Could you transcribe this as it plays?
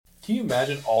Can you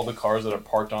imagine all the cars that are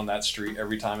parked on that street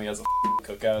every time he has a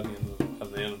cookout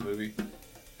at the end of the movie?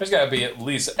 There's got to be at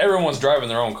least... Everyone's driving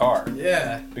their own car.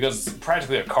 Yeah. Because it's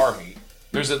practically a car meet.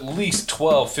 There's at least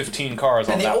 12, 15 cars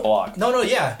on that block. No,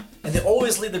 yeah. And they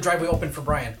always leave the driveway open for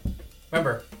Brian.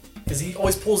 Remember? Because he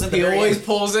always pulls in. He always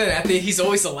pulls in. I think he's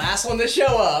always the last one to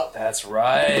show up. That's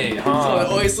right, So huh?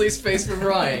 it always leaves space for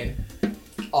Brian.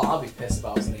 Oh, I'll be pissed if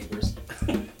I was neighbors.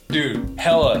 Dude,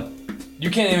 hella.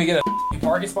 You can't even get a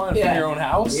parking spot in front of your own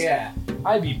house? Yeah.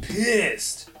 I'd be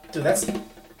pissed. Dude,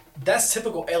 that's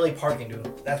typical LA parking,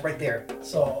 dude. That's right there.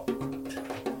 So,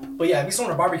 but yeah, we saw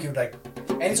a barbecue, like,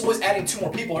 and he's always adding 2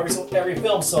 more people every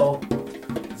film. So,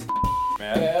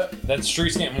 Man, that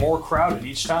street's getting more crowded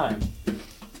each time.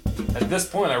 At this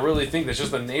point, I really think that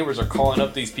just the neighbors are calling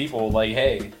up these people like,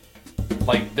 hey,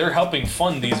 like they're helping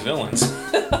fund these villains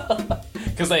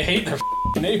because they hate their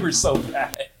neighbors so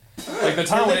bad. Like the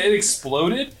time when it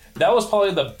exploded, that was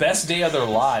probably the best day of their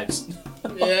lives.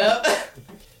 Yeah.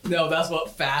 No, that's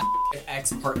what Fast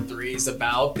X Part 3 is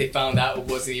about. They found out it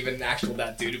wasn't even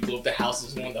that dude who blew up the house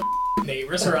was one of the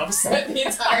neighbors who were upset the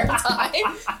entire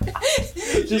time.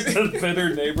 Just a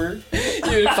bitter neighbor.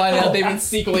 You would find out they've been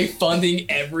secretly funding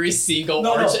every single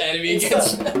arch enemy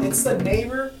against them. It's the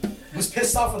neighbor who's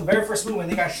pissed off in the very first movie when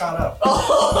they got shot up.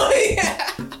 Oh, yeah.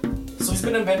 So he's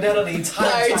been in vendetta the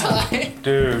entire time.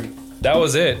 Dude, that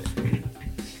was it.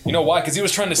 You know why? Because he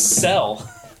was trying to sell.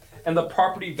 And the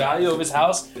property value of his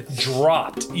house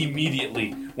dropped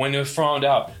immediately when it was found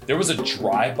out. There was a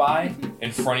drive-by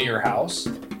in front of your house.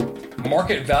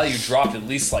 Market value dropped at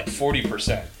least like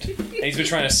 40%. And he's been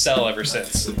trying to sell ever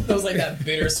since. It was like that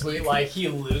bittersweet, like he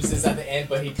loses at the end,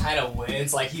 but he kind of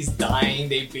wins. Like he's dying,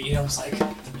 they beat him. It's like,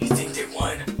 you think they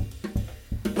won?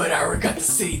 But I already got to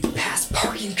see the past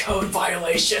parking code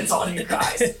violations on you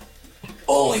guys.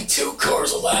 Only 2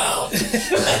 cars allowed.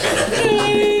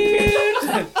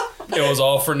 It was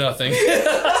all for nothing.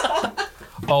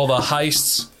 All the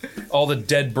heists, all the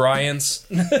dead Bryans.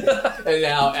 And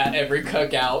now at every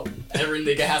cookout, every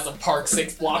nigga has to park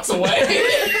 6 blocks away.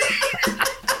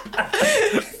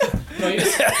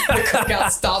 The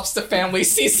cookout stops, the family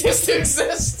ceases to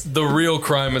exist. The real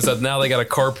crime is that now they got a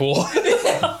carpool.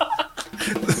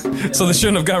 So they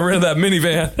shouldn't have got rid of that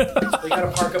minivan. They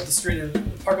gotta park up the street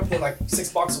and park up there like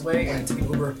 6 blocks away and take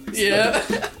an Uber. Yeah.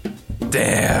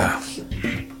 Damn.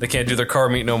 They can't do their car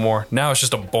meet no more. Now it's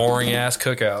just a boring ass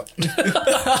cookout.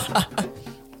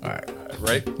 All right.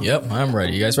 Right? Yep, I'm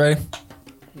ready. You guys ready?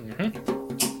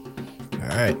 Mm-hmm.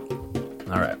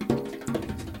 All right.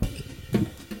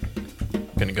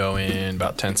 Gonna go in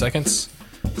about 10 seconds.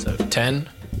 So 10.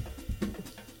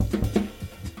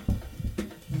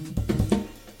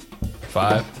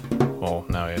 5. Well,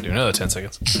 now we gotta do another 10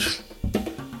 seconds.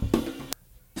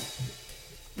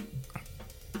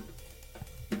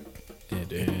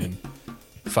 And in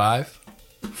 5,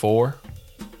 4,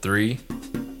 3,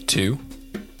 2.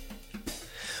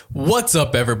 What's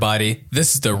up, everybody?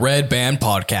 This is the Red Band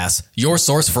Podcast, your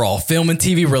source for all film and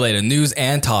TV related news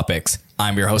and topics.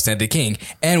 I'm your host, Anthony King,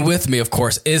 and with me, of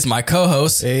course, is my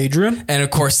co-host, Adrian. And of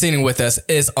course, sitting with us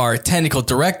is our technical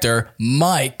director,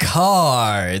 Mike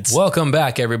Cards. Welcome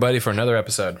back, everybody, for another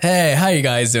episode. Hey, how you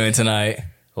guys doing tonight?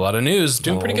 A lot of news.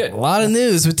 Doing pretty good. A lot of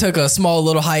news. We took a small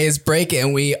little hiatus break,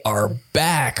 and we are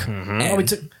back. Mm-hmm. And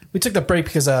We took the break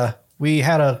because we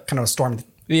had a kind of a storm.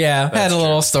 yeah, had a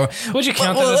little storm. Would you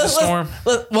count that as a storm?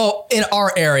 Well, in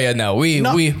our area, no. We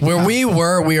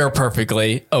were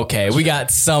perfectly okay. We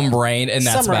got some rain, and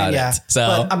that's Some rain, about yeah. it. So,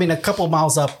 but, I mean, a couple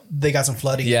miles up, they got some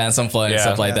flooding. yeah, and some flooding and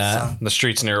stuff like that. The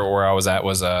streets near where I was at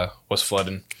was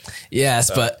flooding. Yes,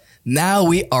 but now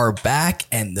we are back,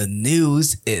 and the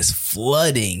news is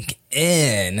flooding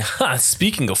in.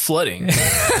 Speaking of flooding. God,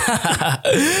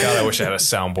 I wish I had a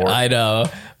soundboard. I know.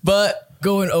 But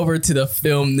going over to the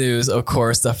film news, of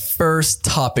course, the first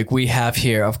topic we have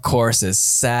here, of course, is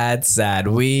sad.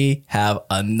 We have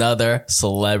another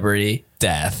celebrity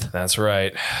death. That's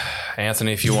right.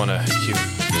 Anthony, if you want to...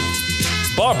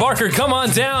 Barker, come on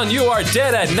down. You are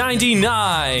dead at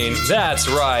 99. That's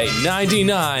right.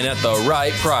 99 at the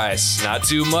right price. Not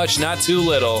too much, not too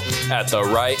little. At the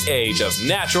right age of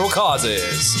natural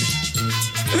causes.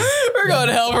 We're going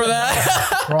to hell for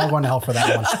that. We're all going to hell for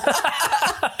that one.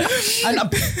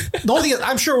 The only thing is,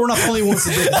 I'm sure we're not the only ones to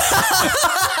do this.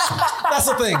 That's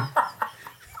the thing.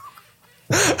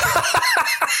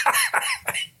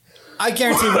 I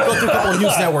guarantee we go through a couple of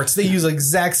news networks. They use the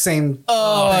exact same.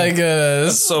 Oh my goodness.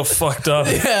 That's so fucked up.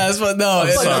 Yes, but no.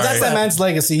 But that's that man's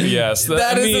legacy. Yes.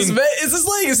 It's his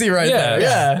legacy right there.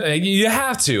 Yeah. You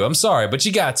have to. I'm sorry, but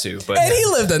you got to. But And he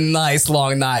lived a nice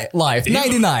long life.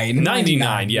 99.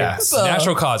 99, yeah. So,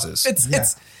 Natural causes.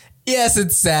 Yes,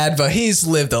 it's sad, but he's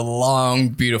lived a long,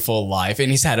 beautiful life,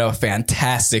 and he's had a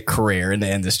fantastic career in the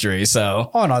industry. So,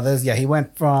 Oh no, he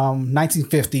went from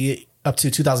 1950 up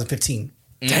to 2015.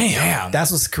 damn,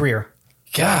 That's his career.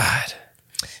 God,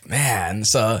 man.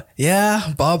 So,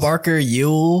 yeah, Bob Barker,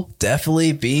 you'll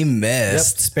definitely be Yep.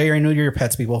 missed. Spay or neuter your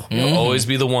pets, people. You'll always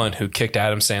be the one who kicked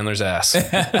Adam Sandler's ass.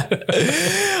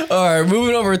 All right,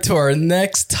 moving over to our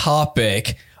next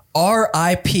topic.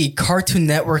 RIP Cartoon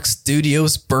Network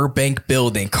Studios Burbank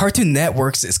building. Cartoon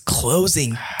Networks is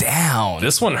closing down.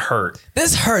 This one hurt.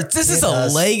 This hurts. This is a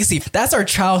does. legacy. That's our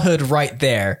childhood right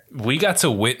there. We got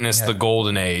to witness the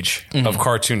golden age of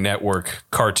Cartoon Network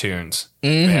cartoons.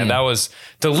 Man, that was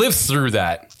to live through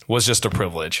that was just a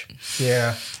privilege.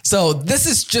 Yeah. So this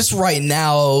is just right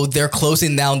now. They're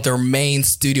closing down their main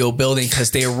studio building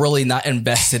because they're really not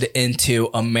invested into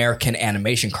American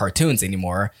animation cartoons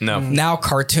anymore. No. Now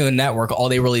Cartoon Network, all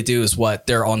they really do is what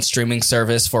they're on streaming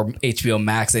service for HBO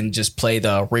Max and just play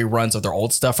the reruns of their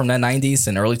old stuff from the 90s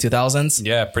and early 2000s.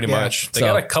 Yeah, pretty much. They So-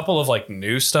 got a couple of like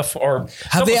new stuff or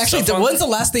Have they actually? Stuff on- When's the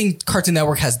last thing Cartoon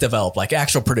Network has developed, like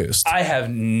actual produced? I have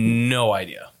no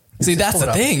idea. See, that's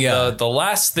the thing. Yeah. The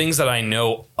last things that I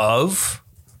know of,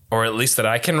 or at least that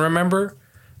I can remember,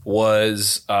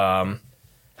 was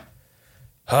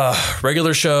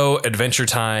regular show, Adventure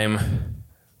Time,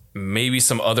 maybe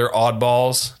some other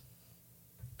oddballs.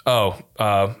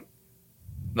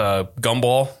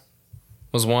 Gumball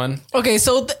was one. Okay,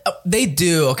 so they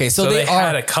do. Okay, so, So they are,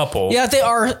 had a couple. Yeah, they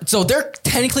are. So they're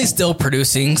technically still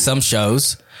producing some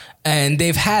shows, and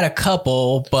they've had a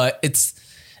couple, but it's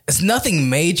nothing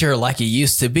major like it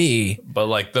used to be. But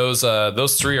like those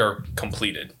three are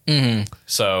completed.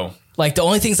 So Like the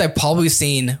only things I've probably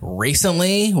seen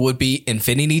recently would be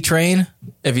Infinity Train.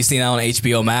 Have you seen that on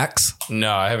HBO Max?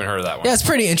 no, I haven't heard of that one. Yeah, it's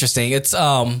pretty interesting. It's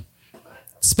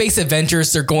space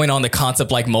adventures. They're going on the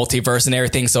concept like multiverse and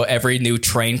everything. So every new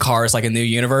train car is like a new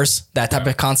universe. That type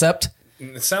of concept.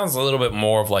 It sounds a little bit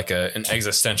more of like an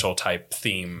existential type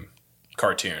theme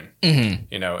cartoon.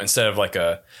 You know, instead of like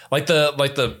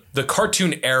the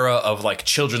cartoon era of like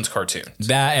children's cartoons.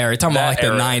 That era. You're talking about That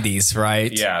like the era. 90s,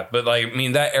 right? Yeah, but like I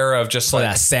mean that era of just So like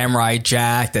that Samurai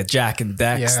Jack, that Jack and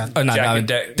Dex, Yeah. or not, Jack not and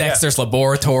Dex, Dexter's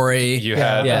Laboratory. you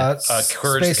had Yeah.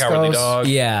 Courage the Space Cowardly Ghost. Dog.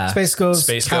 Yeah. Space Ghost,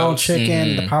 Space Cow Ghost.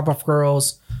 Chicken, the Powerpuff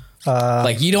Girls.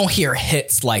 Like you don't hear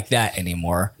hits like that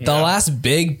anymore. The last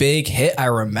big hit I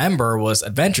remember was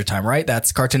Adventure Time, right?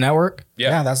 That's Cartoon Network.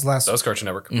 Yeah, that's the last. that was Cartoon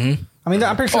Network. I mean,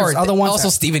 I'm pretty sure Or there's other ones. also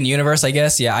Steven Universe, I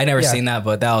guess. Yeah, I never Yeah. seen that,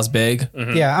 but that was big.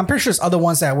 Yeah, I'm pretty sure there's other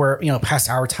ones that were past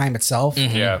our time itself.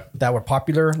 Yeah, That were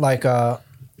popular. Like I'm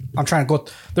trying to go.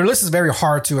 Their list is very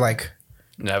hard to like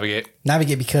navigate.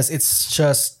 because it's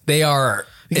just They are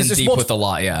Because in there's deep multi- with a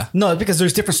lot. Yeah. no because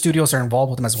there's different studios that are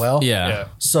involved with them as well. Yeah.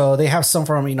 So they have some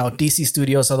from DC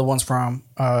Studios, other ones from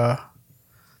there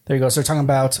you go. So they're talking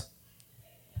about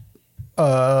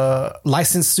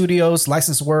licensed studios,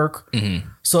 licensed work.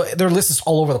 So their list is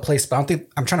all over the place. But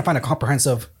I'm trying to find a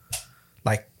comprehensive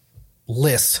like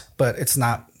list, but it's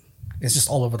not. It's just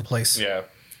all over the place. Yeah,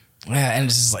 Yeah, and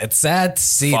it's sad to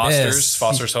see this.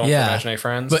 Foster's Home for Imaginary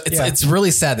Friends. But it's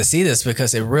really sad to see this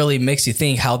because it really makes you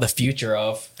think how the future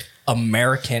of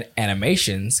American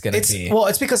animation's going to be. Well,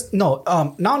 it's because not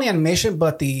only animation,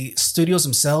 but the studios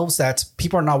themselves that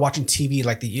people are not watching TV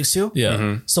like they used to.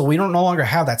 Yeah. So we don't no longer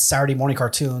have that Saturday morning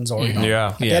cartoons or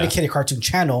Yeah. a dedicated cartoon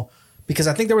channel, because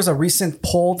I think there was a recent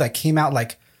poll that came out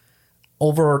like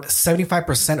over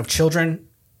 75% of children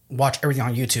watch everything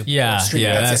on YouTube. Yeah, or streaming.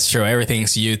 that's it. true.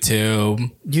 Everything's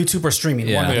YouTube. YouTube or streaming,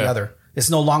 Yeah. one or the Yeah. other. It's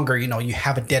no longer you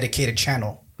have a dedicated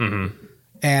channel.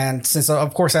 And since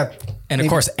of course that And of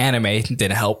course, anime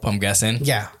didn't help, I'm guessing.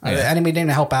 yeah, anime didn't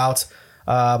help out.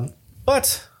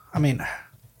 But I mean,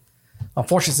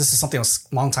 unfortunately, this is something that was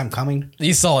a long time coming.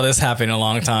 You saw this happen a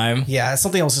long time. Yeah, it's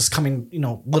something that was just coming,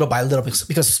 little by little,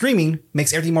 because streaming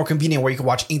makes everything more convenient where you can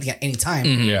watch anything at any time.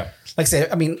 yeah, Like I say,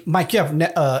 I mean, Mike, you have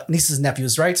nieces and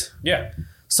nephews, right? yeah.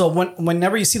 So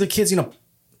whenever you see the kids,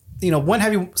 when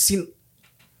have you seen,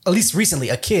 at least recently,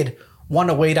 a kid want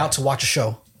to wait out to watch a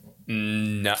show?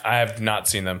 No, I have not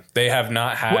seen them. They have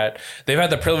not had. They've had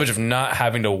the privilege of not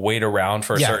having to wait around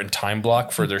for a Yeah. certain time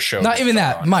block for their show. Not to even come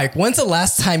that. on. Mike, when's the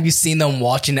last time you seen them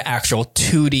watching the actual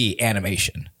 2D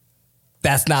animation?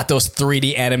 That's not those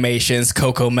 3D animations,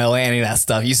 Coco Melon, any of that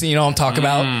stuff. You know what I'm talking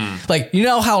about? Like, you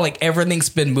know how like everything's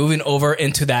been moving over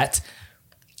into that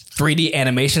 3D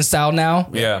animation style now?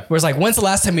 Yeah. Whereas like, when's the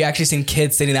last time you actually seen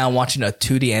kids sitting down watching a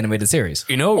 2D animated series?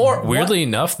 You know, Or weirdly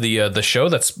enough, the show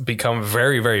that's become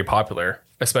very, very popular,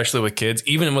 especially with kids,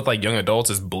 even with like young adults,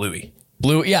 is Bluey.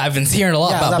 Blue, yeah, I've been hearing a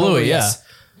lot about that Bluey, movie, yeah. yes.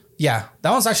 Yeah, that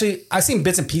one's actually I've seen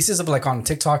bits and pieces of like on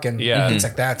TikTok and things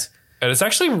like that. And it's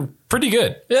actually pretty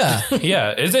good. Yeah.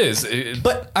 Yeah, it is.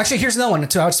 But actually, here's another one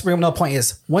too. I'll just bring up another point: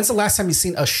 is when's the last time you've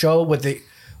seen a show with a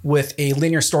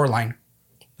linear storyline?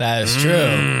 That is true.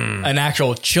 An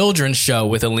actual children's show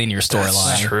with a linear That's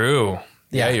storyline. true.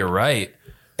 Yeah, Yeah. you're right.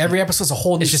 Every episode's a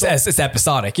whole new. It's just story. it's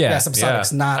episodic. Yeah. Yeah, it's episodic.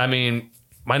 It's not. I mean,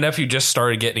 my nephew just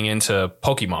started getting into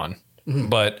Pokemon,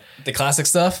 but The classic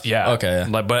stuff. yeah, Okay.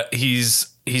 Like, but he's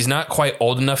not quite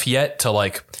old enough yet to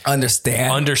like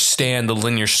Understand. the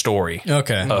linear story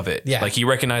Okay. of it. Yeah. Like he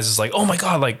recognizes like, oh my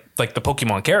god, like the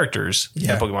Pokemon characters,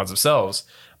 Yeah. the Pokemons themselves,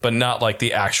 but not like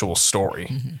the actual story.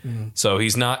 So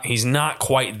he's not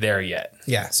quite there yet.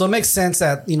 Yeah, so it makes sense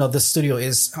that this studio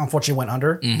is unfortunately went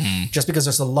under, just because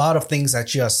there's a lot of things that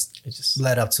just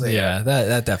led up to it. Yeah,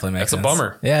 that definitely makes That's sense. a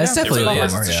bummer. Yeah, it's It definitely really a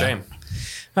is. bummer. It's a yeah. shame.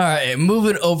 All right,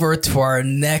 moving over to our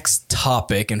next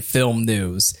topic in film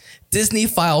news. Disney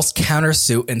files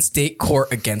countersuit in state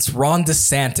court against Ron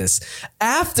DeSantis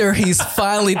after he's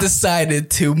finally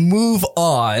decided to move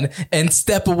on and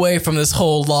step away from this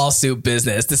whole lawsuit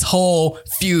business, this whole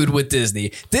feud with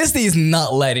Disney. Disney's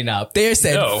not letting up. They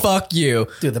said, No. fuck you.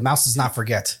 Dude, the mouse does not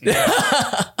forget.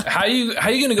 How you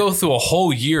gonna go through a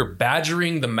whole year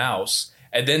badgering the mouse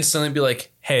and then suddenly be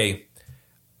like, hey,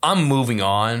 I'm moving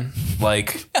on.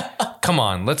 Like, come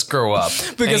on, let's grow up.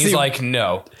 Because and he's he- like,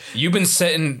 no, you've been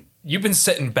setting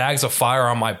bags of fire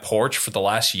on my porch for the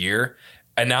last year,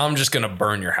 and now I'm just gonna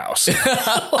burn your house.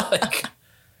 Like,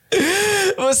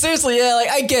 Well, seriously, yeah, like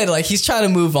I get it. Like he's trying to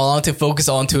move on to focus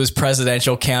on to his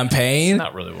presidential campaign.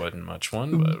 not really wasn't much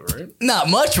one, but right. Not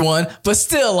much one, but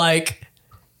still, like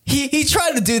he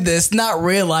tried to do this, not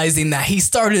realizing that he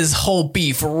started his whole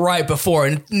beef right before,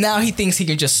 and now he thinks he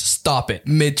can just stop it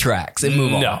mid tracks and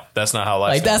move on. No, that's not how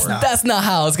life Like that's works. that's not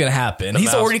how it's gonna happen. He's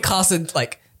mouse- already costed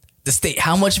like the state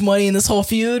how much money in this whole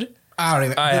feud? I don't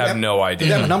even. I have no Do idea.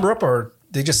 they have a number up, or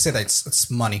they just say that it's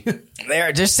money?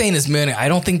 They're just saying it's million. I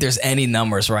don't think there's any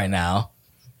numbers right now.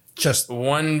 Just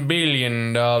 $1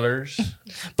 billion.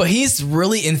 But he's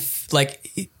really in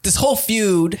this whole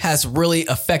feud has really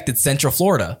affected Central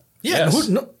Florida. yeah. Yes.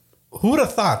 Who would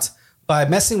have thought by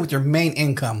messing with your main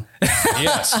income?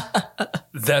 Yes.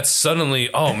 That's suddenly,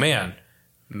 oh man,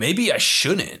 maybe I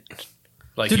shouldn't.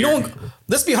 Like, Dude, you're- no one.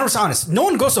 Let's be 100% honest. No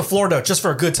one goes to Florida just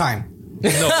for a good time.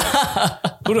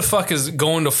 who the fuck is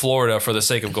going to Florida for the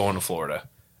sake of going to Florida?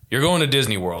 You're going to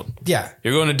Disney World. Yeah,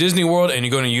 You're going to Disney World and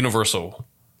you're going to Universal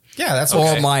yeah. That's Or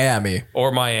Okay. Miami.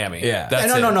 or Miami. Yeah. That's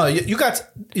no, it. no. You got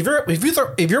if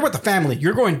you're with the family,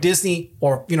 you're going Disney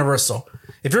or Universal.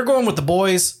 If you're going with the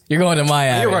boys, You're going to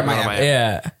Miami. You're going to Miami.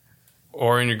 Yeah.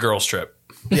 Or in your girls trip.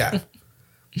 yeah.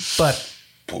 But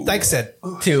like I said,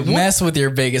 To mess with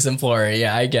your biggest employer.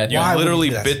 Yeah, I get You that. Why would literally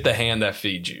you do that? bit the hand that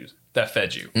fed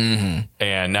you.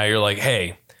 And now you're like,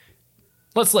 hey,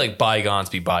 let's let bygones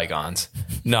be bygones.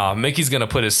 Nah, Mickey's going to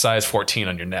put his size 14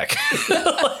 on your neck.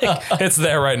 Like, it's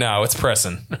there right now. It's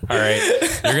pressing. All right.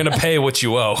 You're going to pay what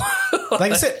you owe.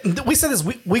 like I said, we said this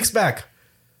weeks back.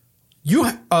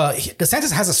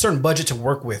 DeSantis has a certain budget to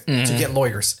work with to get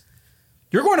lawyers.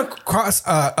 You're going to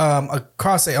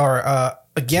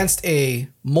against a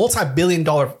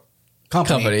multi-billion-dollar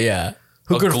company, yeah.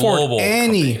 who A could afford global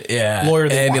any company. Yeah. lawyer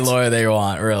they Any want, lawyer they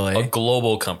want, really. A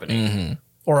global company.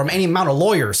 or any amount of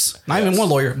lawyers. Not even one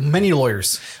lawyer, many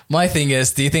lawyers. My thing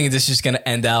is, do you think this is just going to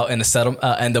end up in a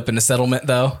settlement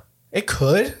though? It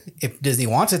could if Disney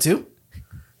wanted to.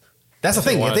 That's the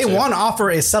thing. If wanted they to. want to offer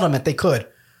a settlement, they could.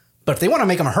 But if they want to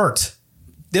make them hurt,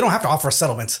 they don't have to offer a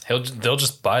settlement. They'll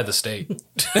just buy the state.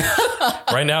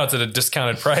 Right now, it's at a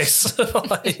discounted price.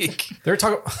 Like, They're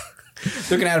talking.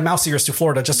 They're gonna add mouse ears to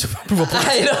Florida just to prove a point.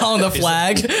 I know, on the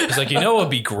flag. it's like, what would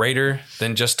be greater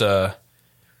than just an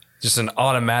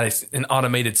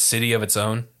automated city of its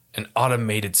own, an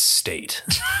automated state.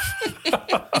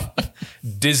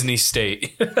 Disney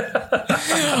state.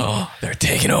 They're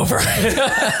taking over.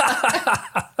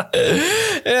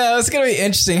 Yeah, it's gonna be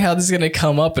interesting how this is gonna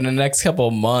come up in the next couple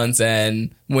of months,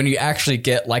 and when you actually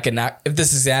get like if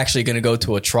this is actually gonna go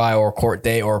to a trial or court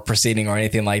date or a proceeding or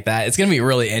anything like that, it's gonna be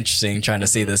really interesting trying to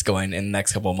see this going in the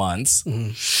next couple of months.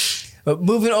 But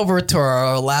moving over to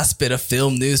our last bit of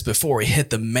film news before we hit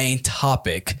the main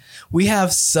topic, we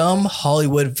have some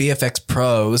Hollywood VFX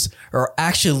pros are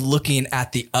actually looking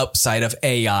at the upside of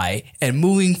AI and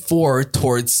moving forward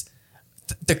towards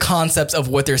the concepts of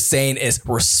what they're saying is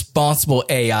responsible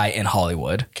AI in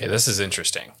Hollywood. Okay, this is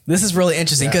interesting. This is really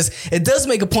interesting because it does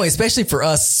make a point, especially for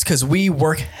us, because we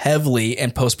work heavily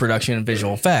in post-production and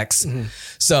visual effects.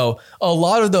 So a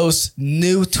lot of those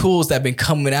new tools that have been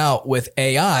coming out with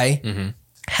AI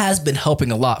has been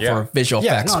helping a lot Yeah. for visual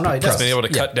Yeah, effects. no, it does. Been able to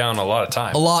cut down a lot of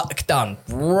time. A lot on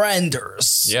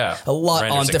renders. Yeah, a lot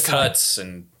Renders on and different cuts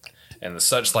and the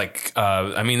such. Like,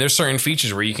 I mean, there's certain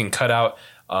features where you can cut out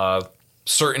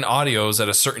certain audios at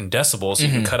a certain decibel, so you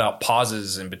can cut out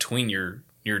pauses in between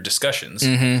your discussions.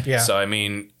 Yeah. So I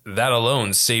mean, that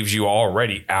alone saves you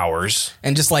already hours.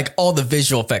 And just like all the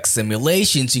visual effects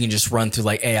simulations, you can just run through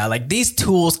like AI. Like these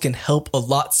tools can help a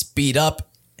lot speed up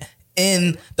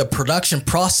in the production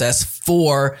process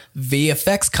for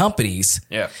VFX companies.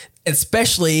 Yeah.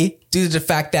 Especially due to the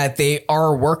fact that they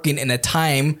are working in a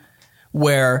time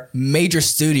where major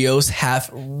studios have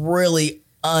really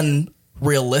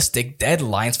unrealistic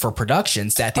deadlines for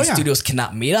productions that these studios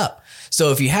cannot meet up.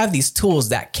 So if you have these tools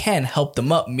that can help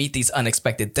them meet these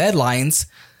unexpected deadlines,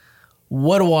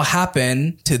 what will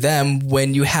happen to them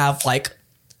when you have like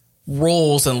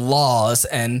rules and laws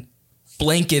and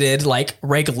blanketed like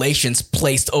regulations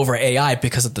placed over AI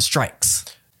because of the strikes?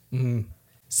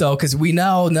 So, because we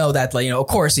now know that, like, of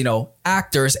course,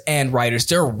 actors and writers,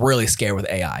 they're really scared with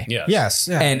AI. Yeah. Yes.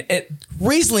 Yeah. And it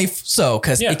reasonably so,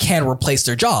 because Yeah. it can replace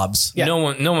their jobs. Yeah. No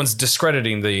one's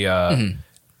discrediting the.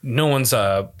 No one's.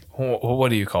 What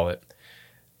do you call it?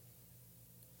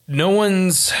 No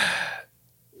one's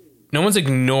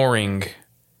ignoring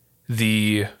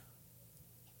the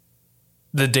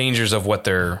dangers of what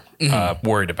they're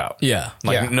worried about. Yeah.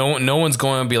 Like Yeah. no one's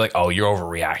going to be like, oh, you're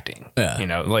overreacting.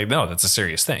 Yeah. Like, no, that's a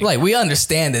serious thing. Like, we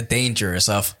understand the dangers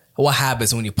of what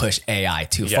happens when you push AI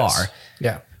too Yes. far.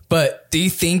 yeah. But do you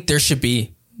think there should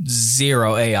be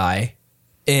zero AI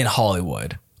in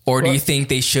Hollywood? Or do you think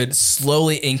they should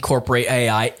slowly incorporate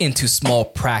AI into small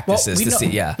practices we to know, see?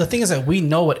 Yeah. The thing is that we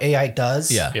know what AI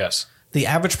does. Yeah. Yes. The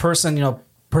average person,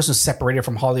 person separated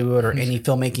from Hollywood or any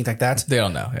filmmaking like that, They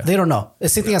don't know. Yeah. they don't know. The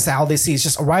same thing as how they see is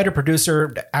just a writer,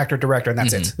 producer, actor, director, and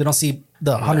that's it. They don't see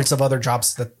the hundreds of other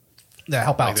jobs that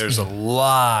help out. There's a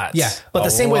lot. Yeah, but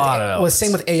the same with elements.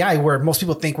 same with AI, where most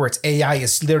people think where it's AI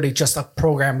is literally just a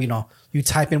program. You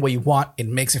type in what you want, it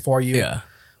makes it for you. Yeah.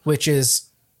 Which is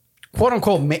quote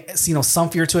unquote, some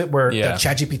fear to it, where Yeah. the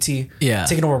ChatGPT Yeah.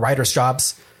 taking over writers'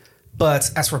 jobs. But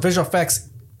as for visual effects,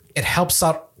 it helps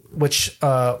out. Which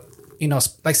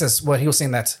like says what he was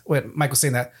saying what Mike was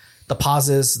saying, that the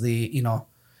pauses, the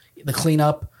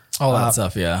cleanup, All that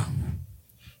stuff. Yeah.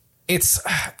 it's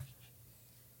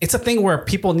a thing where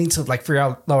people need to like figure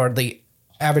out, or the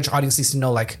average audience needs to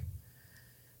know, like,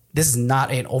 this is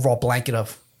not an overall blanket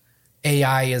of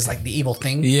AI is like the evil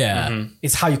thing. Yeah.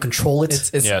 It's how you control it.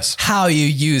 It's Yes. how you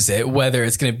use it, whether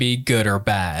it's going to be good or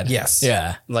bad. Yes.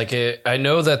 Yeah. Like I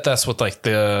know that's what like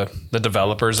the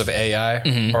developers of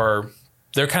AI are.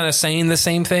 They're kind of saying the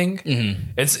same thing.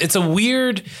 It's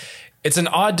an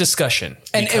odd discussion.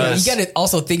 And you because- got to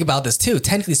also think about this too.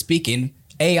 Technically speaking,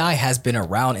 AI has been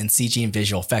around in CG and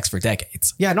visual effects for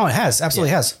decades. Yeah, no, it has.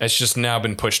 Absolutely has. It's just now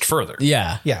been pushed further.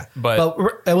 Yeah. Yeah. But-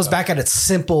 it was back at its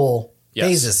simple Yes.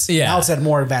 phases. Yeah. Now it's at a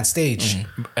more advanced stage.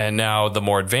 And now the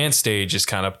more advanced stage is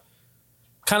kind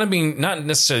of being not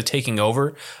necessarily taking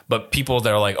over, but people that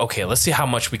are like, okay, let's see how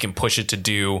much we can push it to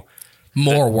do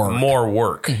More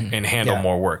work. and handle Yeah.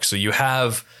 more work. So you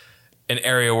have an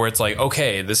area where it's like,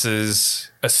 okay, this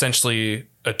is essentially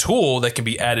a tool that can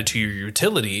be added to your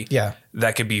utility. Yeah.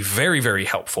 That could be very, very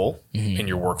helpful in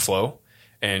your workflow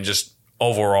and just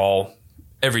overall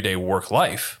everyday work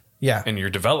life. Yeah. And your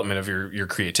development of your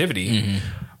creativity.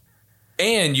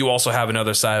 And you also have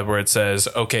another side where it says,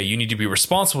 okay, you need to be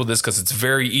responsible with this because it's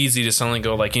very easy to suddenly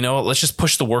go like, let's just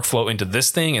push the workflow into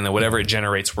this thing, and then whatever it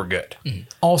generates, we're good.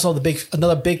 Also,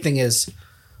 another big thing is,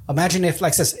 imagine if,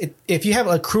 like this, if you have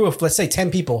a crew of, let's say, 10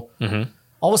 people,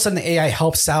 all of a sudden the AI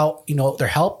helps out,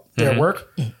 their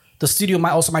work. The studio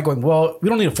might go, well, we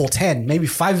don't need a full 10. Maybe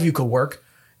 5 of you could work,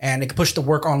 and it could push the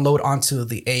work on load onto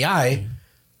the AI.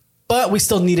 But we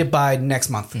still need it by next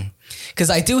month. Because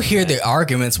I do hear the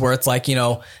arguments where it's like,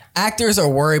 actors are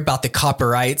worried about the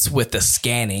copyrights with the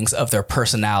scannings of their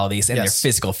personalities and their Yes.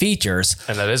 physical features.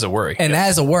 And that is a worry. And that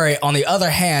is a worry. On the other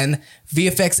hand,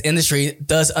 VFX industry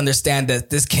does understand that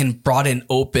this can broaden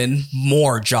open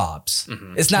more jobs.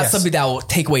 It's not Yes. something that will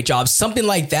take away jobs. Something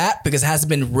like that, because it hasn't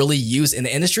been really used in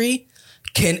the industry,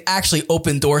 can actually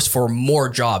open doors for more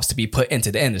jobs to be put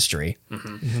into the industry.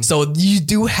 So you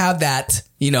do have that,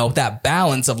 that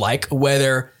balance of like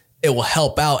whether it will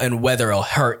help out and whether it'll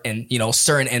hurt in,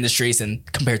 certain industries and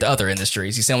compared to other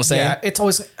industries. You see what I'm saying? Yeah, it's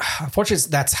always, unfortunately,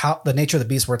 that's how the nature of the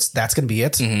beast, where that's going to be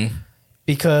it.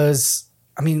 Because,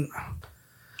 I mean,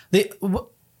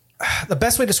 the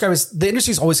best way to describe it is the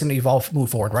industry is always going to evolve, move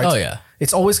forward, right? Oh, yeah.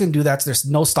 It's always going to do that. So there's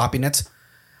no stopping it.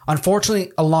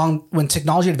 Unfortunately, when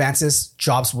technology advances,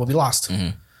 jobs will be lost.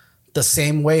 The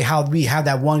same way how we have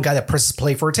that one guy that presses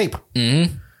play for a tape.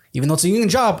 Mm-hmm. Even though it's a union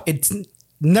job, it's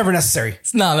never necessary.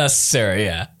 It's not necessary,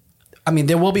 yeah. I mean,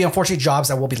 there will be unfortunate jobs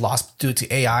that will be lost due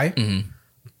to AI,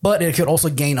 but it could also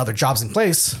gain other jobs in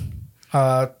place,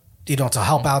 to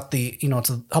help out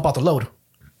the load.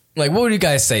 Like, what would you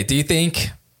guys say? Do you think...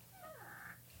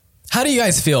 How do you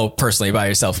guys feel personally about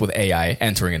yourself with AI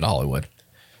entering into Hollywood?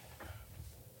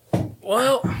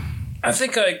 Well, I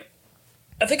think I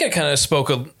kind of spoke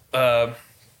kind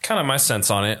of my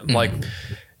sense on it. Like,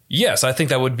 yes, I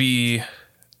think it would be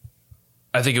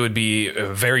a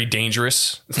very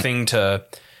dangerous thing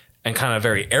and kind of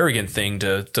very arrogant thing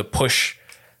to push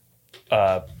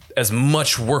as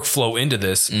much workflow into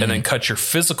this and then cut your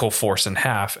physical force in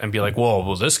half and be like,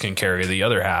 well, this can carry the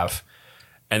other half,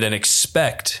 and then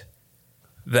expect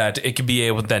that it could be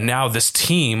able that now this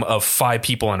team of 5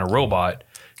 people and a robot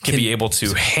can be able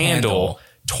to handle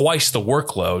twice the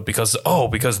workload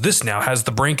because this now has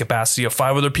the brain capacity of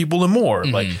 5 other people and more.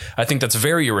 Like, I think that's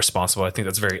very irresponsible. I think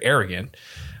that's very arrogant.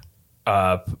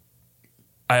 I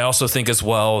also think as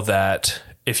well that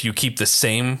if you keep the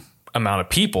same amount of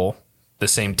people, the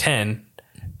same 10,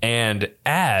 and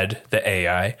add the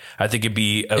AI, I think it'd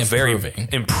be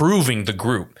improving the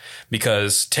group,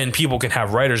 because 10 people can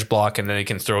have writer's block and then they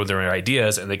can throw their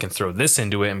ideas and they can throw this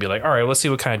into it and be like, all right, let's see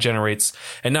what kind of generates,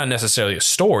 and not necessarily a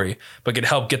story, but can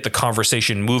help get the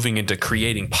conversation moving into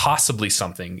creating possibly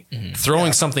something,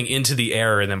 throwing something into the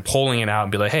air and then pulling it out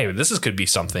and be like, hey, could be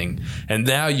something. And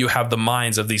now you have the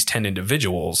minds of these 10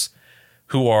 individuals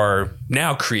who are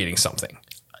now creating something.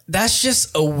 That's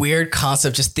just a weird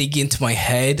concept, just thinking into my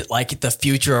head, like the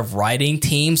future of writing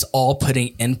teams all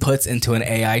putting inputs into an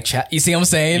AI chat. You see what I'm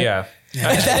saying? Yeah.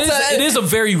 It is a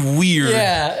very weird,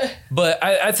 yeah. But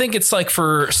I think it's like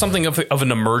for something of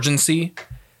an emergency,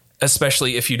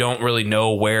 especially if you don't really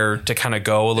know where to kind of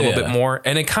go a little bit more.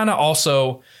 And it kind of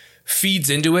also feeds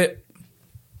into it.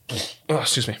 Oh,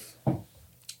 excuse me.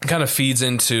 It kind of feeds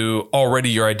into already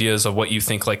your ideas of what you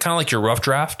think, like kind of like your rough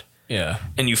draft. Yeah.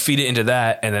 And you feed it into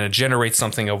that, and then it generates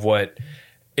something of what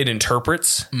it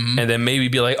interprets, and then maybe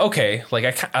be like, okay,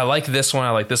 like I like this one,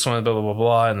 blah, blah, blah,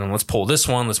 blah, and then let's pull this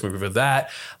one, let's move with that.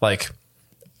 Like,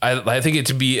 I think it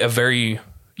to be a very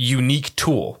unique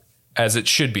tool, as it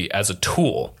should be, as a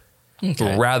tool,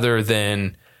 rather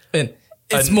than... And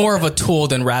it's more of a tool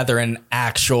than rather an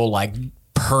actual, like,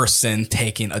 person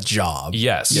taking a job.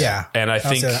 Yes. Yeah. And I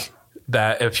think...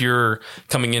 that if you're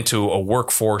coming into a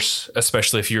workforce,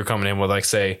 especially if you're coming in with, like,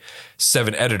 say,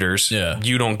 7 editors,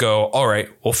 you don't go, all right,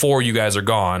 well, 4 of you guys are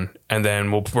gone, and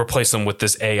then we'll replace them with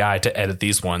this AI to edit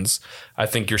these ones. I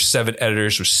think your 7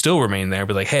 editors will still remain there,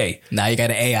 be like, hey, now you got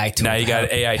an AI tool. Now you got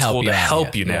an AI tool to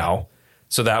help you now.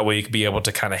 So that way you can be able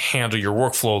to kind of handle your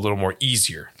workflow a little more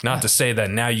easier. Not to say that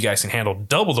now you guys can handle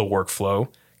double the workflow,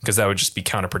 because that would just be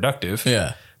counterproductive.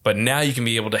 Yeah. But now you can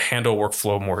be able to handle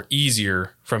workflow more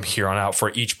easier from here on out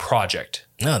for each project.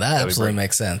 No, that absolutely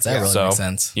makes sense. That really makes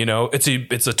sense. You know, it's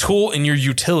a tool in your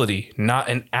utility, not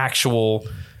an actual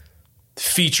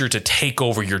feature to take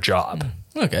over your job.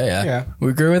 Okay, Yeah. We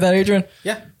agree with that, Adrian?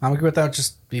 Yeah, I'm agree with that.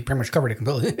 Just be pretty much covered it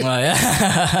completely.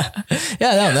 That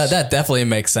definitely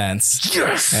makes sense.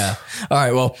 Yes. Yeah. All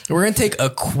right. Well, we're going to take a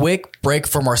quick break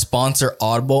from our sponsor,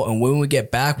 Audible. And when we get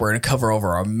back, we're going to cover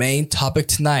over our main topic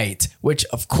tonight, which,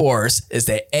 of course, is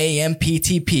the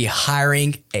AMPTP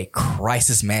hiring a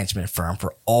crisis management firm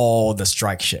for all the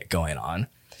strike shit going on.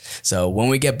 So when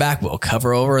we get back, we'll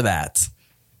cover over that.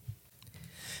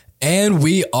 And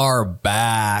we are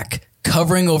back.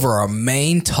 Covering over our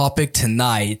main topic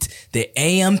tonight, the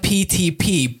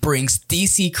AMPTP brings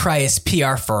DC Crisis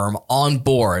PR firm on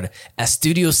board as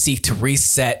studios seek to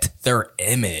reset their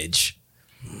image.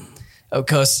 Of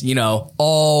course, you know,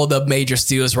 all the major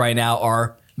studios right now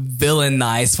are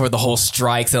villainized for the whole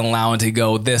strikes and allowing to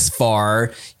go this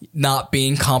far, not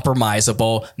being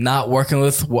compromisable, not working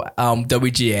with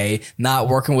WGA, not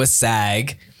working with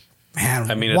SAG.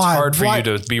 Man, I mean, it's hard for you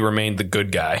to remain the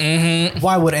good guy.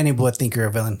 Why would anyone think you're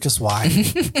a villain? Just why?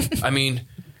 I mean,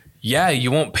 yeah, you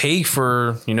won't pay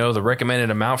for, you know, the recommended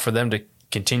amount for them to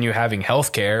continue having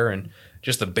health care and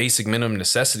just the basic minimum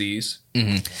necessities.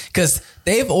 Because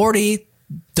they've already,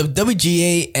 the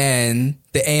WGA and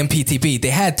the AMPTP, they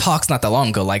had talks not that long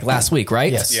ago, like last week,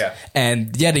 right? Yes. Yeah.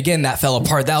 And yet again, that fell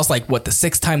apart. That was like, what, the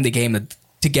 6th time they came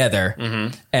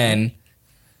together. And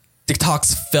the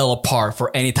talks fell apart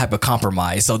for any type of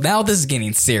compromise. So now this is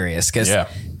getting serious because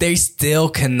they still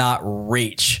cannot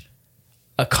reach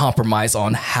a compromise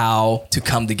on how to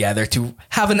come together to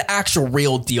have an actual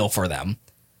real deal for them.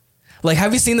 Like,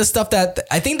 have you seen the stuff that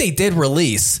I think they did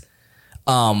release?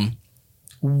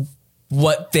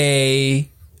 What they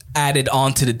added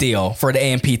onto the deal for the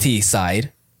AMPT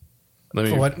side. Let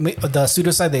me, For what the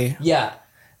studio side they Yeah.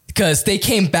 Because they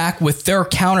came back with their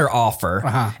counter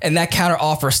offer, and that counter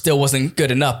offer still wasn't good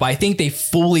enough. But I think they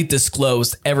fully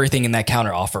disclosed everything in that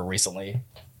counter offer recently.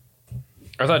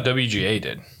 I thought WGA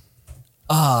did.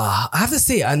 I have to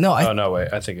see. I know. Oh, no, wait.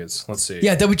 I think it's, let's see.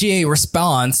 Yeah, WGA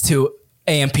responds to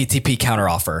AMPTP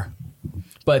counteroffer.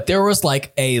 But there was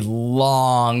like a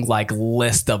long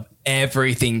list of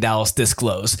everything that was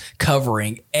disclosed,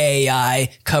 covering AI,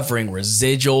 covering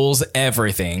residuals,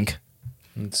 everything.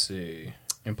 Let's see.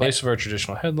 In place of our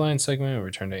traditional headline segment, we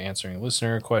return to answering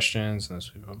listener questions and this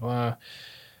blah blah.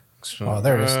 Oh,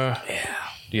 there it is.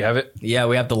 Do you have it? Yeah,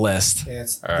 we have the list. Yeah,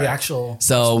 it's All right. the actual.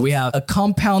 So we have a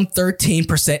compound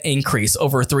 13% increase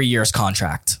over a 3 years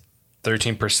contract.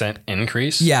 13%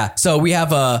 increase? Yeah. So we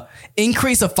have a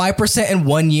increase of 5% in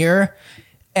 1 year.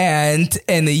 And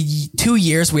in the 2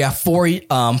 years, we have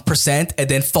 4%. And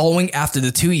then following after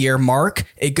the 2 year mark,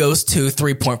 it goes to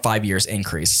 3.5 years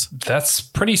increase. That's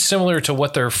pretty similar to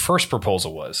what their first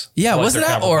proposal was. Yeah, Like wasn't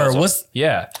their that? counter Or proposal. was.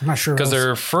 Yeah. I'm not sure. Because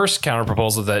their first counter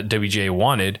proposal that WGA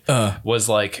wanted was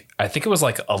like, I think it was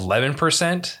like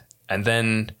 11% and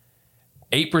then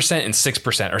 8% and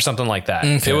 6% or something like that.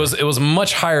 Okay. It was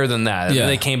much higher than that. And Yeah. then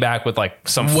they came back with like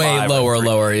some Way 5 or lower, 3.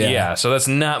 lower, yeah. Yeah. So that's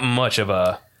not much of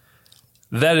a,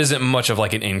 that isn't much of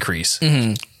like an increase.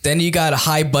 Then you got a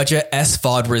high budget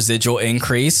SVOD residual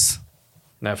increase.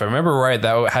 Now, if I remember right,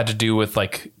 that had to do with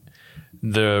like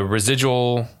the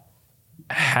residual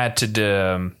had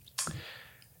to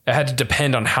it had to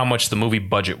depend on how much the movie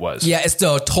budget was. Yeah, it's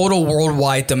the total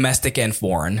worldwide domestic and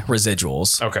foreign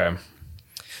residuals. Okay.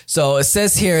 So it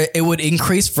says here it would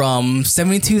increase from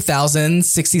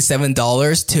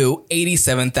 $72,067 to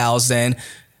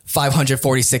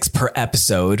 $87,546 per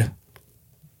episode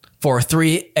for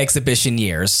 3 exhibition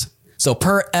years. So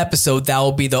per episode, that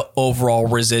will be the overall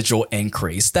residual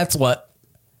increase. That's what,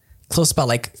 close about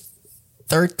like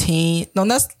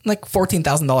that's like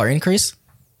 $14,000 increase.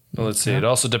 Well, let's see. It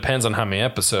also depends on how many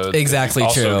episodes. Exactly, You've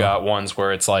also true. got ones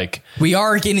where it's like We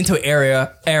are getting to an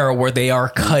era where they are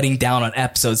cutting down on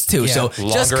episodes too. Yeah. So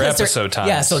Longer 'cause they're- episode times.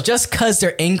 Yeah, so just because they're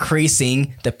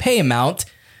increasing the pay amount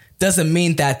doesn't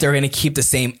mean that they're going to keep the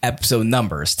same episode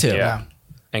numbers too. yeah.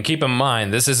 And keep in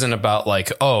mind, this isn't about like,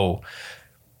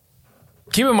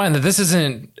 keep in mind that this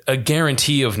isn't a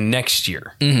guarantee of next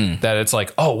year. That it's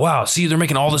like, oh, wow, see, they're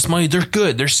making all this money. They're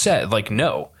good. They're set. Like,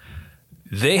 no.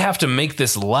 They have to make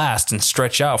this last and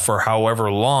stretch out for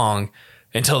however long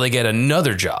until they get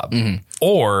another job.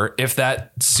 Or if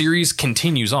that series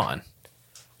continues on.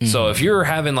 So if you're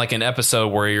having like an episode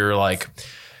where you're like,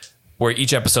 where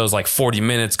each episode is like 40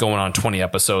 minutes going on 20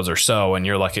 episodes or so, and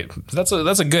you're like, that's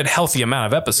a good healthy amount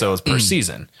of episodes per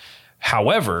season.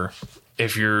 However,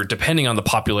 if you're depending on the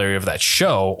popularity of that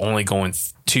show, only going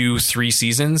 2-3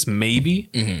 seasons, maybe,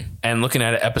 and looking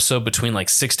at an episode between like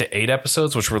 6 to 8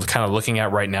 episodes, which we're kind of looking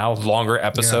at right now, longer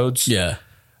episodes,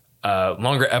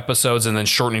 longer episodes, and then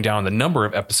shortening down the number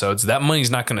of episodes, that money's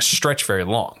not going to stretch very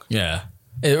long. Yeah.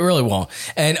 It really won't.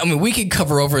 And I mean, we could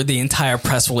cover over the entire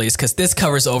press release because this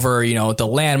covers over, the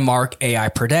landmark AI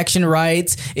protection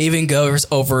rights. It even goes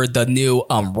over the new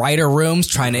writer rooms,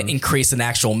 trying to increase an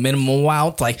actual minimum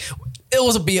amount. Like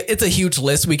it's a huge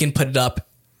list. We can put it up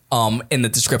in the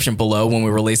description below when we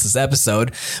release this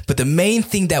episode. But the main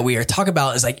thing that we are talking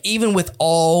about is like, even with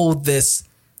all this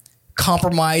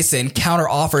compromise and counter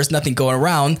offers, nothing going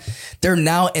around, they're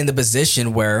now in the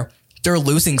position where they're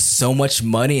losing so much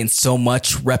money and so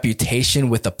much reputation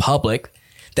with the public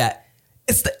that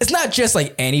it's not just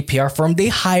like any PR firm. They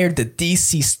hired the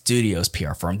DC Studios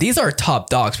PR firm. These are top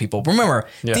dogs, people. Remember,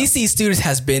 DC Studios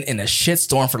has been in a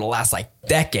shitstorm for the last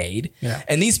decade. Yeah.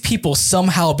 And these people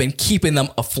somehow have been keeping them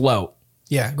afloat.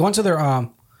 Yeah, go into their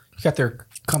you got their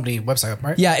company website,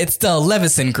 right? Yeah, it's the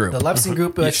Levison Group. The Levison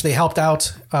Group, which they helped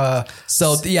out.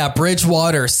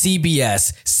 Bridgewater,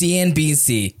 CBS,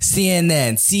 CNBC,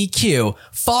 CNN, CQ,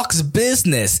 Fox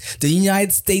Business, the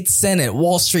United States Senate,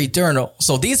 Wall Street Journal.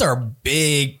 So these are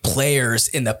big players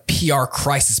in the PR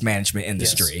crisis management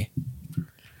industry.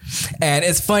 Yes. And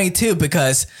it's funny too,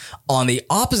 because on the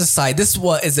opposite side, is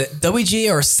it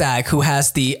WGA or SAG who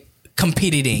has the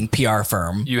competing PR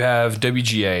firm? You have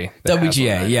WGA.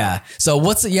 WGA, yeah. So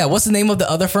what's the name of the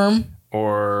other firm?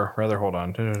 or rather, hold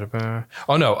on.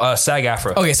 Oh no,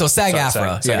 SAG-AFTRA. Okay, so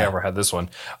SAG-AFTRA. SAG-AFTRA had this one.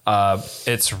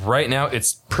 It's right now.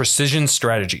 It's Precision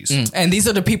Strategies. And these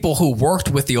are the people who worked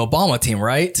with the Obama team,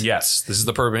 right? Yes, this is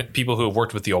the people who have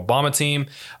worked with the Obama team.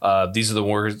 These are the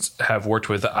words have worked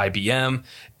with IBM,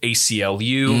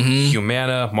 ACLU,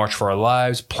 Humana, March for Our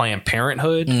Lives, Planned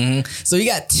Parenthood. So you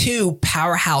got two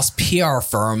powerhouse PR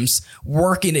firms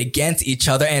working against each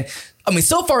other. And I mean,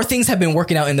 so far things have been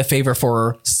working out in the favor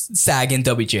for SAG and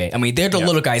WGA. I mean, they're the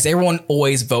little guys. Everyone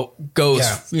always goes,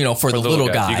 for the little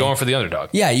guy. You're going for the underdog.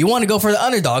 Yeah, you want to go for the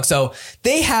underdog. So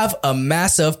they have a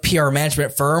massive PR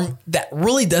management firm that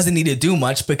really doesn't need to do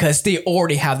much because they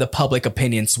already have the public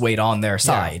opinion swayed on their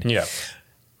side. Yeah.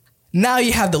 Now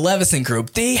you have the Levison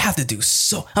Group. They have to do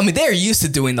they're used to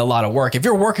doing a lot of work. If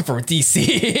you're working for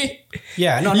DC,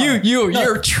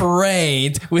 you're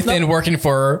trained within working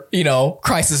for,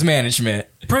 crisis management.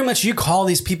 Pretty much you call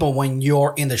these people when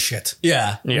you're in the shit.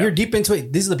 Yeah. When you're deep into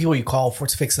it, these are the people you call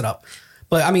to fix it up.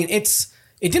 But I mean, it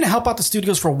didn't help out the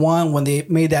studios for one when they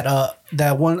made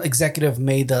that one executive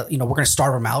made the, we're going to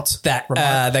starve them out. That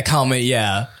comment,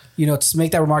 yeah. To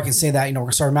make that remark and say that, we're going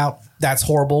to starve them out. That's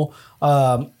horrible.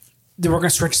 We're going to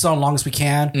stretch this out as long as we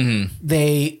can.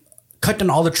 They cut down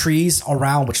all the trees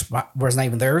around, which was not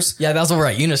even theirs. Yeah, that was over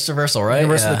at Universal, right?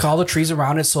 Universal, they cut all the trees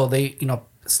around it, so they,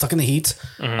 stuck in the heat.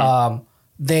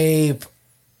 They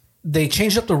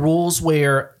changed up the rules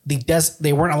where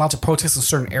they weren't allowed to protest in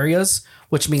certain areas,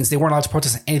 which means they weren't allowed to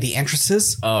protest in any of the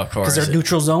entrances. Oh, of course. Because they're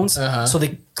neutral zones. So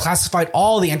they classified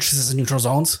all the entrances as neutral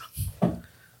zones.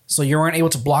 So you weren't able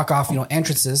to block off,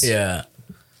 entrances. Yeah.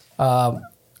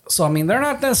 So, I mean, they're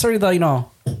not necessarily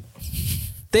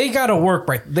they got to work,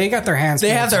 right? They got their hands.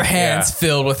 They have their hands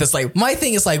filled with this. Like, my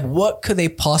thing is what could they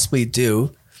possibly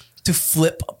do to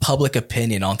flip public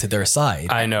opinion onto their side?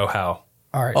 I know how.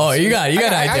 All right. Oh, you got an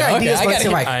idea.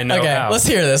 I know how. Let's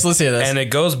hear this. And it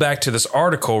goes back to this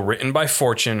article written by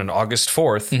Fortune on August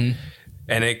 4th.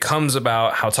 And it comes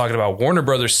about talking about Warner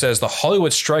Brothers says the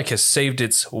Hollywood strike has saved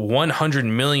its $100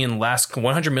 million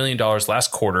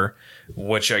last quarter,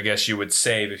 which I guess you would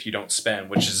save if you don't spend,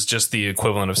 which is just the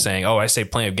equivalent of saying, "Oh, I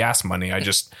saved plenty of gas money. I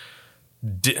just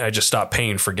stopped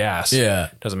paying for gas." Yeah,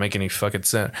 doesn't make any fucking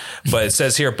sense. But it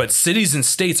says here, but cities and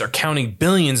states are counting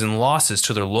billions in losses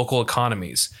to their local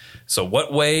economies. So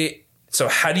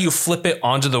how do you flip it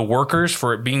onto the workers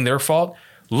for it being their fault?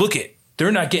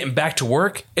 They're not getting back to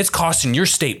work. It's costing your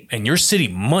state and your city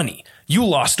money. You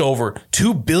lost over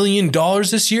 $2 billion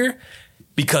this year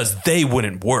because they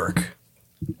wouldn't work.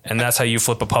 And that's how you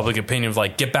flip a public opinion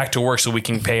of get back to work so we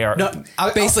can pay our...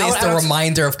 Basically, it's the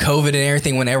reminder of COVID and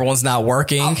everything when everyone's not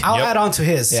working. I'll add on to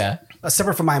his. Yeah.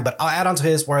 Separate from mine, but I'll add on to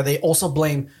his where they also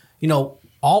blame, we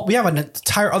have an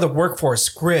entire other workforce,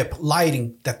 script,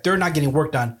 lighting, that they're not getting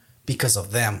work done because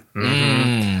of them.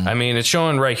 I mean, it's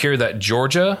showing right here that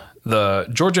the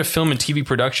Georgia Film and TV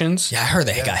Productions. Yeah, I heard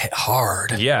they got hit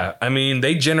hard. Yeah, I mean,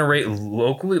 they generate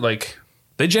locally,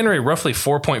 they generate roughly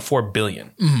 $4.4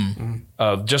 billion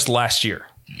just last year.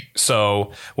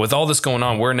 So with all this going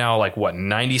on, we're now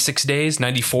 96 days,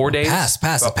 94 days?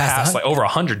 Past over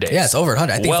 100 days. Yeah, it's over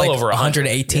 100. I think well it's over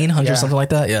 118, 100, something like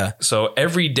that. Yeah. So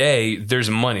every day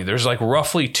there's money. There's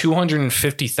roughly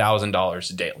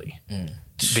 $250,000 daily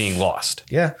being lost.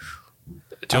 Yeah.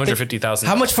 250,000.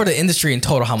 How much for the industry in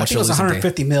total? How much? I think it was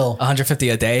 150 mil. 150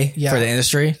 a day for the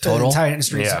industry total. The entire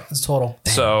industry is total.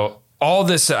 Damn. So all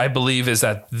this, I believe, is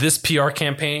that this PR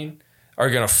campaign are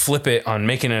going to flip it on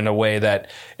making it in a way that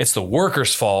it's the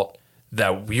workers' fault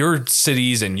that your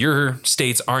cities and your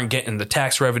states aren't getting the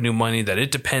tax revenue money that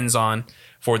it depends on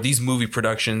for these movie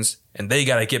productions, and they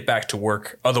got to get back to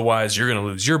work. Otherwise, you're going to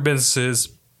lose your businesses.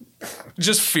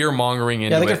 Just fear mongering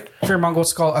into they fear monger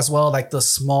what's called as well, the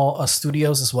small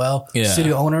studios as well. Yeah.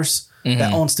 Studio owners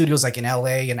that own studios in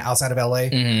LA and outside of LA.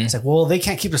 It's they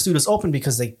can't keep the studios open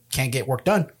because they can't get work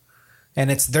done, and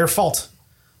it's their fault.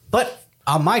 But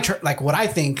on my what I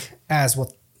think as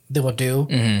what they will do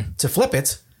to flip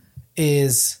it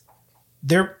is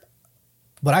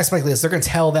what I speculate is they're going to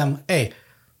tell them, hey,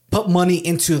 put money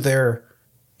into their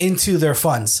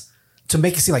funds. To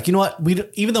make it seem you know what,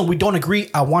 even though we don't agree,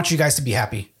 I want you guys to be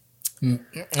happy.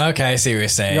 Okay, I see what you're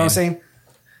saying. You know what I'm saying?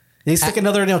 They stick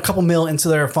another couple mil into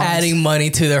their funds. Adding money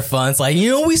to their funds.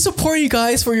 We support you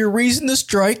guys for your reason to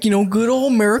strike, good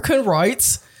old American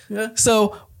rights. Yeah.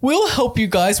 So we'll help you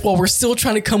guys while we're still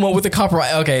trying to come up with a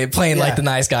compromise. Okay, playing the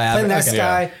nice guy. Playing the nice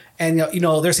guy. And,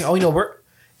 they're saying, we're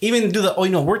even do the,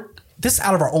 we're this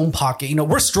out of our own pocket.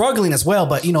 We're struggling as well,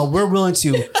 but, we're willing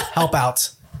to help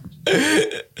out.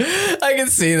 I can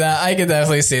see that. I can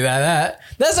definitely see that.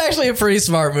 That's actually a pretty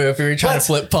smart move if you're trying to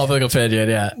flip public opinion.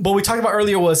 Yeah. What we talked about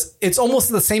earlier was it's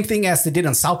almost the same thing as they did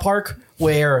on South Park,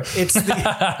 where it's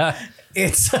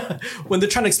it's when they're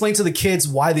trying to explain to the kids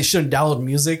why they shouldn't download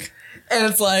music. And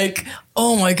it's like,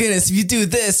 oh my goodness, if you do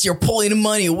this, you're pulling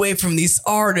money away from these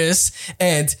artists.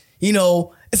 And, you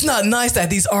know, it's not nice that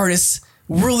these artists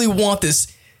really want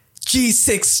this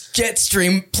G6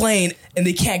 Jetstream plane and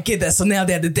they can't get that. So now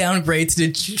they have to downgrade to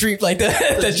the stream, like the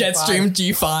Jetstream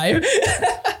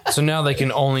G5. So now they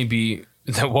can only be,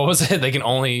 what was it? They can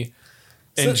only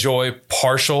enjoy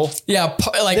partial. Yeah,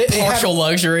 partial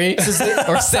luxury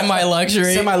or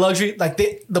semi-luxury. Semi-luxury. Like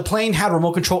the plane had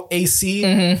remote control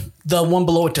AC. The one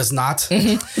below it does not.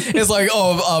 It's like,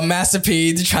 Master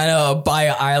P trying to buy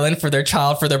an island for their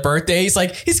child for their birthday.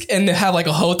 And they have like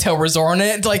a hotel resort on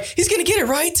it. It's like, he's going to get it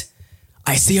right.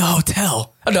 I see a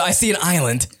hotel. Oh, no, I see an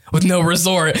island with no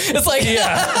resort. It's like,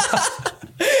 yeah.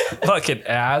 Fucking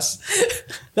ass.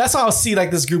 That's how I see like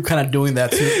this group kind of doing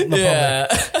that too. Yeah.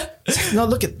 Like, no,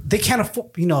 look at, they can't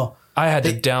afford, you know. I had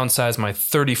to downsize my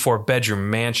 34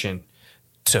 bedroom mansion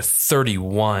to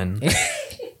 31. It's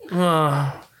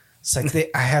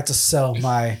like I had to sell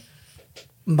my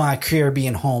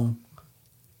Caribbean home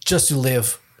just to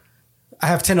live. I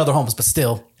have 10 other homes, but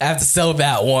still. I have to sell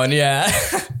that one, yeah.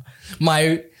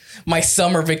 my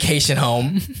summer vacation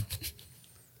home.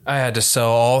 I had to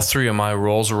sell all 3 of my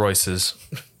Rolls Royces.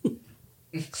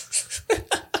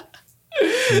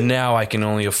 Now I can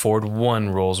only afford 1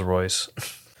 Rolls Royce.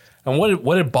 And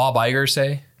what did Bob Iger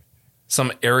say?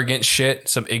 Some arrogant shit,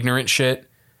 some ignorant shit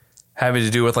having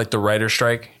to do with like the writer's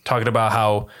strike, talking about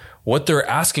how what they're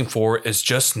asking for is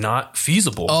just not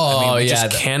feasible. We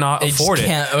just cannot afford it.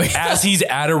 As he's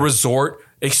at a resort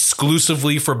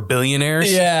exclusively for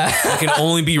billionaires. Yeah. That can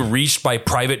only be reached by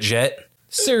private jet.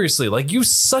 Seriously, like you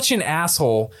such an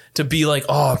asshole to be like,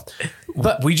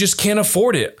 but we just can't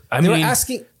afford it. I mean,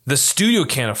 the studio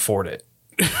can't afford it.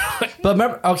 But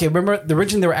remember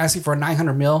originally they were asking for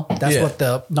 900 mil. That's what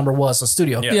the number was, the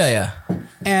studio. Yeah.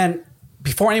 And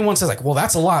before anyone says like, well,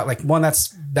 that's a lot, like one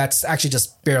that's actually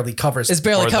just barely covers. It's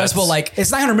barely covers, but like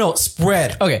it's 900 mil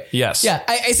spread. Okay. Yes. Yeah,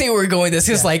 I say where we're going with this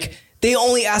because like they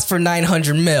only asked for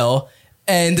 900 mil.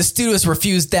 And the studios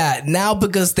refused that. Now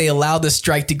because they allowed the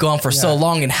strike to go on for so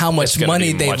long and how much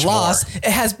money they've lost, it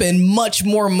has been much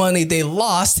more money they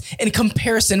lost in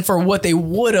comparison for what they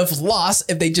would have lost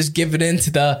if they just give it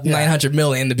into the 900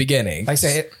 million in the beginning. Like I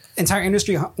say, entire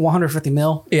industry, 150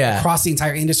 mil across the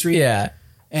entire industry. Yeah.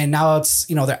 And now it's,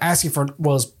 they're asking for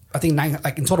I think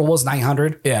in total was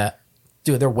 900. Yeah.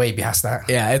 Dude, they're way past that.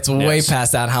 Yeah, it's way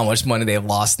past that how much money they've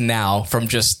lost now from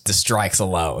just the strikes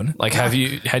alone. Like, had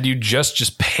you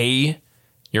just pay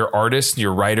your artists,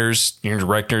 your writers, your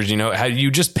directors, had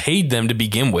you just paid them to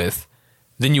begin with,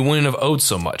 then you wouldn't have owed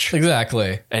so much.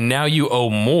 Exactly. And now you owe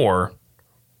more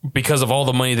because of all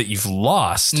the money that you've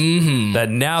lost. Mm-hmm. That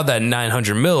now that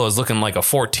 900 mil is looking like a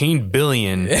 $14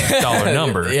 billion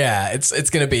number. Yeah, it's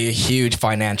going to be a huge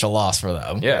financial loss for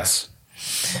them. Yes.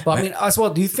 But I mean, as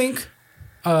well, do you think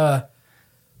we're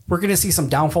going to see some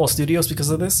downfall of studios because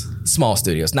of this? Small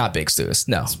studios, not big studios.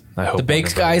 No. I hope the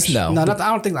big guys, no. No, I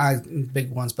don't think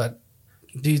big ones, but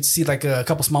do you see like a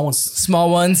couple small ones? Small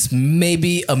ones,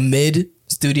 maybe a mid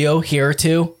studio here or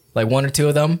two, like 1 or 2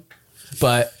 of them.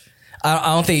 But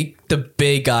I don't think the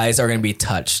big guys are going to be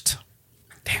touched.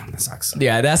 Damn, that sucks.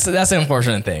 Yeah, that's an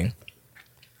unfortunate thing.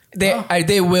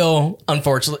 They will,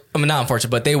 unfortunately, not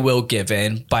unfortunately, but they will give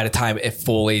in by the time it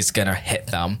fully is going to hit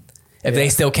them. If they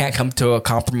still can't come to a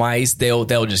compromise, they'll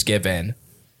just give in.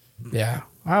 Yeah,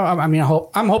 I mean,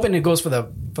 I'm hoping it goes for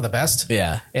the best.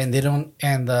 Yeah, and they don't,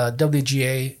 and the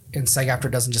WGA and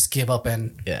SAG-AFTRA doesn't just give up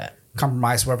and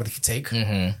compromise whatever they can take.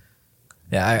 Mm-hmm.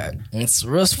 Yeah,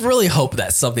 let's really hope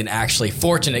that something actually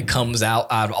fortunate comes out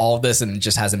of all of this and it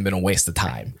just hasn't been a waste of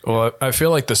time. Well, I feel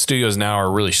like the studios now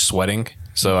are really sweating.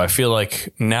 So I feel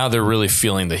like now they're really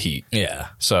feeling the heat. Yeah.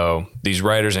 So these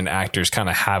writers and actors kind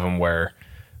of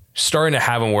starting to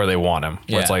have them where they want them.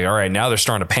 Where it's like, all right, now they're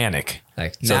starting to panic.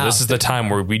 Like, so this is the time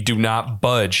where we do not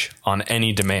budge on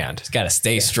any demand. It's got to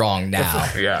stay strong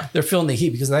now. Yeah. They're feeling the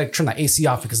heat because they turn that AC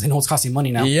off because they know it's costing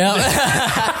money now. Yeah.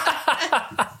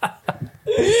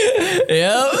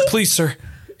 Yeah. Please, sir,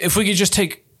 if we could just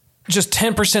take just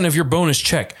 10% of your bonus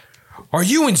check. Are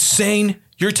you insane?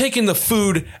 You're taking the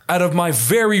food out of my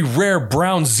very rare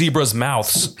brown zebra's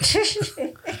mouths.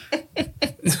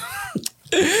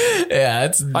 Yeah,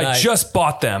 it's I just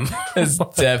bought them. It's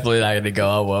definitely not going to go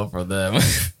out well for them.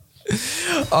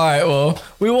 All right, well,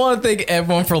 we want to thank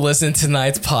everyone for listening to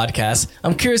tonight's podcast.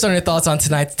 I'm curious on your thoughts on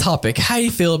tonight's topic. How do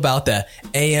you feel about the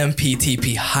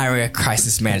AMPTP hiring a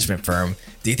crisis management firm?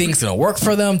 Do you think it's going to work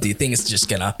for them? Do you think it's just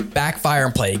going to backfire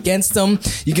and play against them?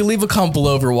 You can leave a comment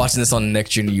below if you're watching this on the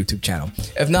Next Journey YouTube channel.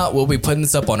 If not, we'll be putting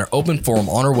this up on our open forum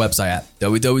on our website at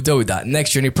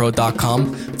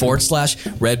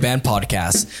www.nextjourneypro.com/Red Band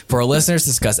Podcast for our listeners to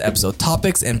discuss episode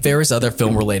topics and various other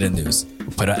film related news. We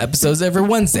put out episodes every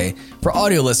Wednesday. For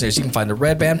audio listeners, you can find the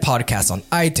Red Band Podcast on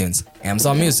iTunes,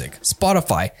 Amazon Music,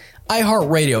 Spotify,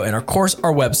 iHeartRadio, and of course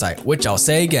our website, which I'll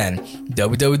say again,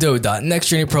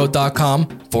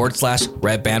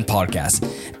 www.nextjourneypro.com/Red Band Podcast.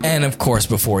 And of course,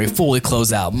 before we fully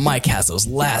close out, Mike has those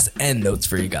last end notes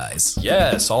for you guys.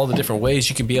 Yes, all the different ways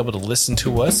you can be able to listen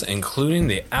to us, including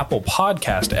the Apple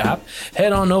Podcast app.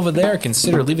 Head on over there and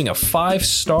consider leaving a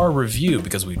 5-star review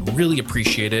because we'd really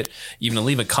appreciate it. Even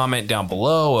leave a comment down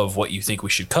below of what you think we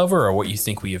should cover or what you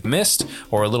think we have missed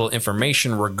or a little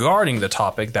information regarding the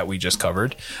topic that we just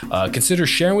covered. Consider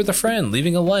sharing with a friend,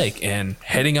 leaving a like, and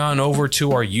heading on over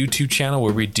to our YouTube channel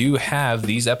where we do have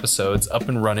these episodes up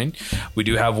and running. We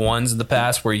do have ones in the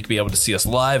past where you can be able to see us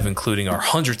live, including our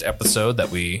 100th episode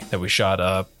that we shot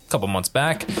a couple months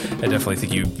back. I definitely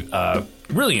think you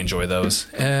really enjoy those.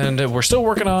 And we're still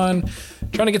working on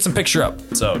trying to get some picture up.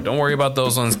 So don't worry about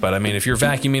those ones. But I mean, if you're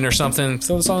vacuuming or something,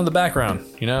 throw this on in the background,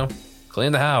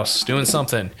 clean the house, doing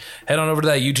something. Head on over to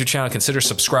that YouTube channel. Consider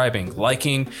subscribing,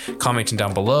 liking, commenting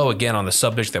down below, again, on the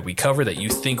subject that we cover that you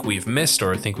think we've missed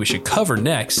or think we should cover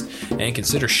next, and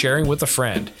consider sharing with a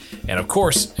friend. And of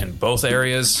course, in both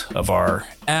areas of our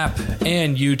app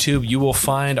and YouTube, you will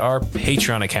find our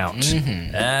Patreon account.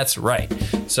 Mm-hmm. That's right.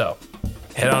 So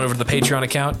head on over to the Patreon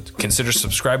account. Consider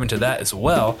subscribing to that as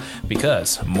well,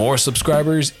 because more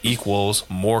subscribers equals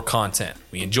more content.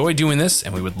 We enjoy doing this,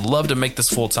 and we would love to make this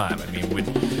full time. I mean, we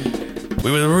would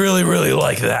really, really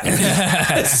like that.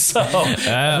 So,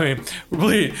 I mean,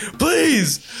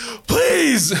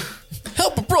 please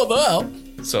Help a brother out.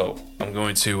 So I'm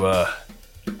going to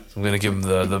give him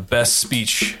the best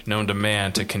speech known to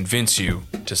man to convince you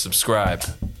to subscribe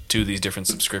to these different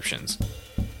subscriptions.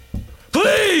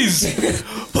 Please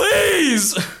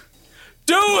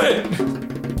do it.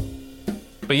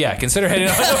 But yeah, consider heading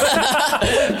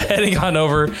on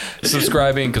over,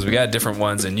 subscribing, because we got different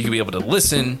ones, and you can be able to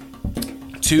listen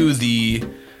to the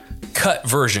cut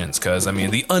versions, because I mean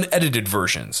the unedited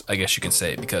versions, I guess you can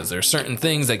say, because there's certain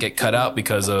things that get cut out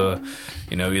because of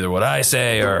either what I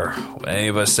say or what any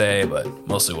of us say, but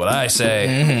mostly what I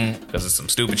say, because it's some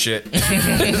stupid shit.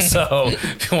 So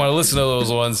if you want to listen to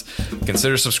those ones,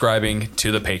 consider subscribing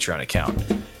to the Patreon account.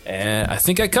 And I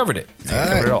think I covered it. I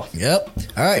covered it all. Yep.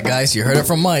 All right, guys, you heard it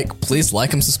from Mike. Please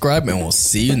like and subscribe, and we'll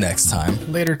see you next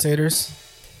time. Later, taters.